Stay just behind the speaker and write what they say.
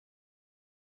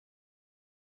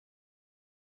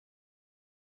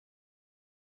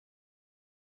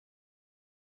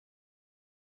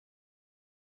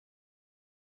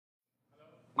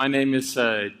My name is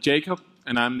Jacob,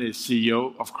 and I'm the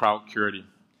CEO of Crowdcurity.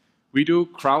 We do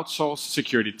crowdsourced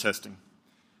security testing.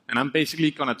 And I'm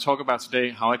basically going to talk about today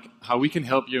how we can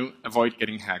help you avoid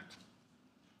getting hacked.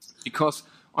 Because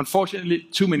unfortunately,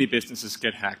 too many businesses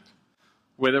get hacked.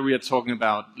 Whether we are talking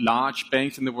about large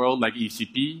banks in the world like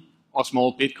ECB, or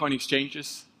small Bitcoin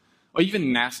exchanges, or even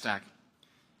NASDAQ.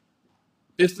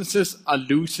 Businesses are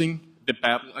losing the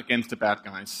battle against the bad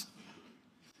guys.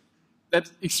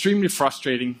 That's extremely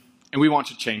frustrating, and we want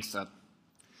to change that.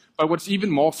 But what's even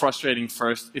more frustrating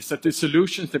first is that the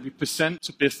solutions that we present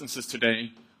to businesses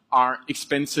today are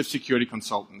expensive security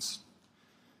consultants.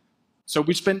 So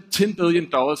we spend $10 billion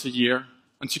a year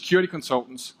on security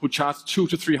consultants who charge $200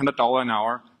 to $300 an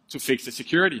hour to fix the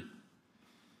security.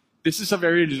 This is a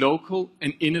very local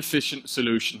and inefficient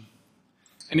solution.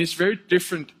 And it's very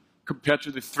different compared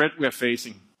to the threat we are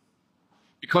facing.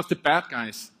 Because the bad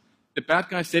guys,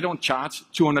 they don't charge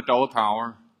 $200 per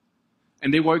hour.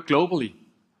 And they work globally.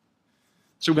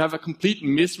 So we have a complete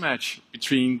mismatch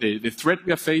between the threat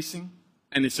we are facing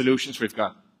and the solutions we've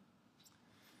got.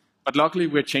 But luckily,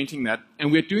 we're changing that.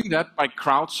 And we're doing that by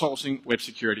crowdsourcing web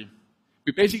security.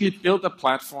 We basically built a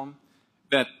platform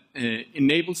that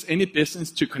enables any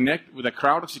business to connect with a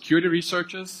crowd of security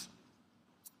researchers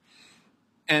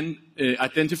and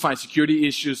identify security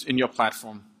issues in your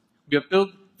platform. We have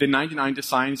built the 99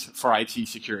 designs for IT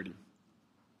security.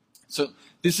 So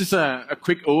this is a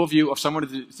quick overview of some of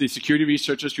the security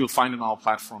researchers you'll find on our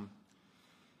platform.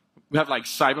 We have like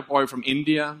Cyberboy from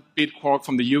India, Bitquark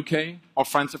from the UK, or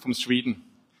Franza from Sweden.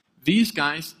 These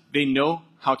guys, they know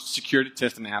how to security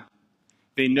test an app.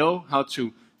 They know how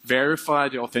to verify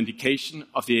the authentication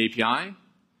of the API,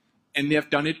 and they have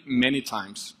done it many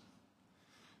times.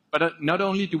 But not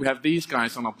only do we have these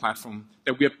guys on our platform,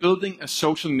 that we are building a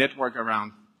social network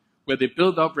around, where they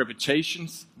build up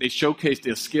reputations, they showcase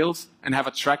their skills, and have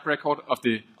a track record of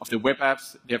the web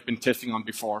apps they have been testing on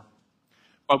before.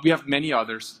 But we have many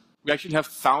others. We actually have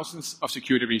thousands of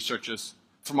security researchers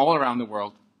from all around the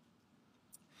world.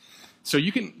 So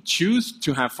you can choose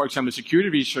to have, for example, security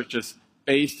researchers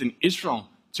based in Israel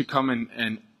to come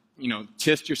and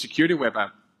test your security web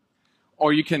app.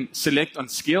 Or you can select on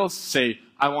skills, say,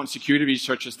 I want security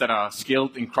researchers that are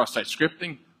skilled in cross-site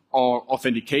scripting or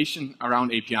authentication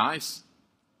around APIs.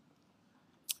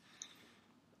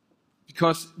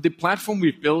 Because the platform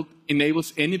we've built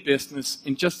enables any business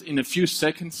in a few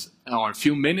seconds or a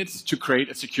few minutes to create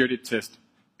a security test.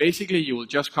 Basically, you will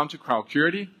just come to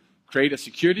Crowdcurity, create a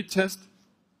security test,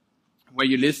 where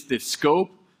you list the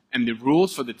scope and the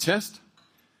rules for the test.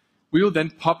 We will then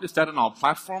publish that on our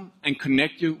platform and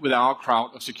connect you with our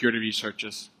crowd of security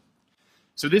researchers.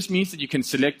 So this means that you can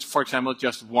select, for example,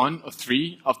 just 1 or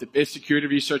 3 of the best security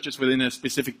researchers within a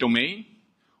specific domain,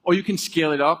 or you can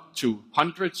scale it up to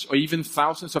hundreds or even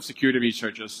thousands of security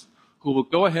researchers who will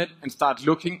go ahead and start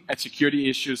looking at security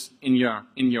issues in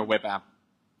your web app.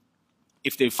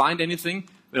 If they find anything,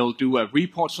 they'll do a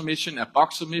report submission, a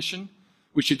bug submission,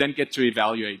 which you then get to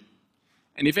evaluate.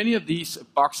 And if any of these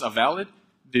bugs are valid,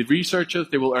 the researchers,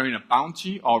 they will earn a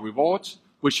bounty or reward,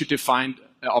 which you defined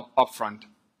upfront.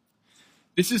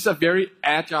 This is a very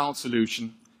agile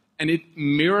solution, and it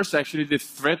mirrors actually the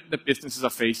threat that businesses are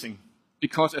facing.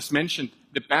 Because as mentioned,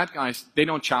 the bad guys, they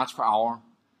don't charge per hour,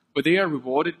 but they are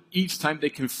rewarded each time they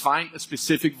can find a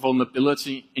specific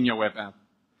vulnerability in your web app.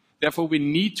 Therefore, we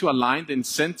need to align the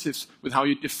incentives with how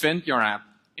you defend your app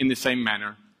in the same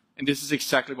manner. And this is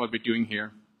exactly what we're doing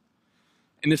here.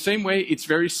 In the same way, it's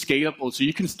very scalable. So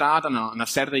you can start on a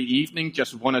Saturday evening,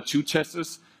 just 1 or 2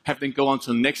 testers, have them go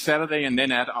until next Saturday, and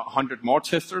then add 100 more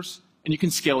testers. And you can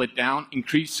scale it down,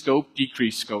 increase scope,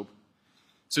 decrease scope.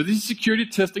 So this is security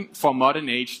testing for a modern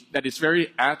age that is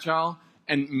very agile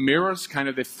and mirrors kind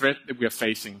of the threat that we are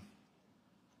facing.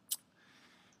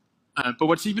 But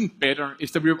what's even better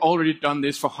is that we've already done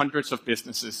this for hundreds of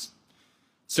businesses.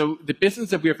 So the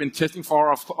business that we have been testing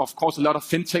for, of course, a lot of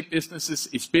fintech businesses,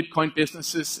 it's Bitcoin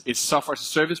businesses, it's software as a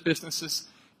service businesses,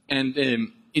 and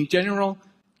in general,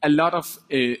 a lot of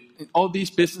all these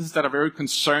businesses that are very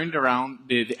concerned around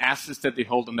the assets that they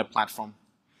hold on their platform.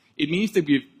 It means that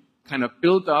we've kind of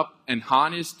built up and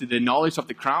harnessed the knowledge of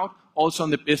the crowd also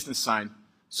on the business side.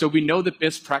 So we know the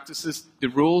best practices, the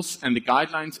rules, and the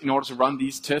guidelines in order to run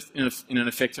these tests in an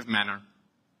effective manner.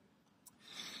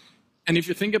 And if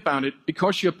you think about it,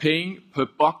 because you're paying per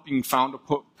bug being found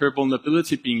or per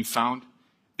vulnerability being found,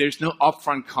 there's no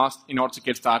upfront cost in order to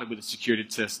get started with a security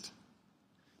test.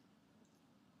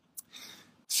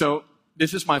 So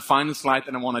this is my final slide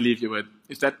that I want to leave you with,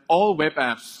 is that all web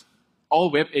apps,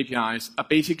 all web APIs are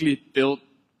basically built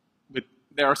with,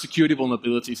 there are security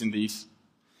vulnerabilities in these.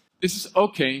 This is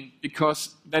okay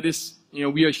because that is,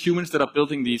 we are humans that are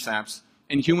building these apps,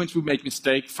 and humans will make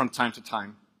mistakes from time to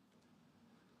time.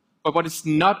 But what is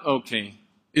not okay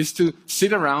is to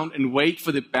sit around and wait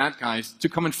for the bad guys to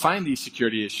come and find these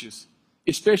security issues,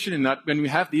 especially not when we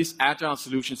have these agile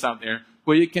solutions out there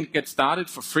where you can get started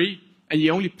for free and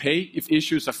you only pay if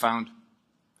issues are found.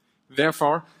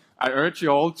 Therefore, I urge you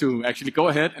all to actually go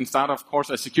ahead and start, of course,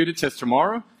 a security test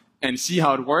tomorrow and see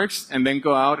how it works, and then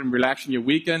go out and relax in your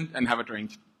weekend and have a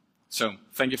drink. So,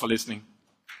 thank you for listening.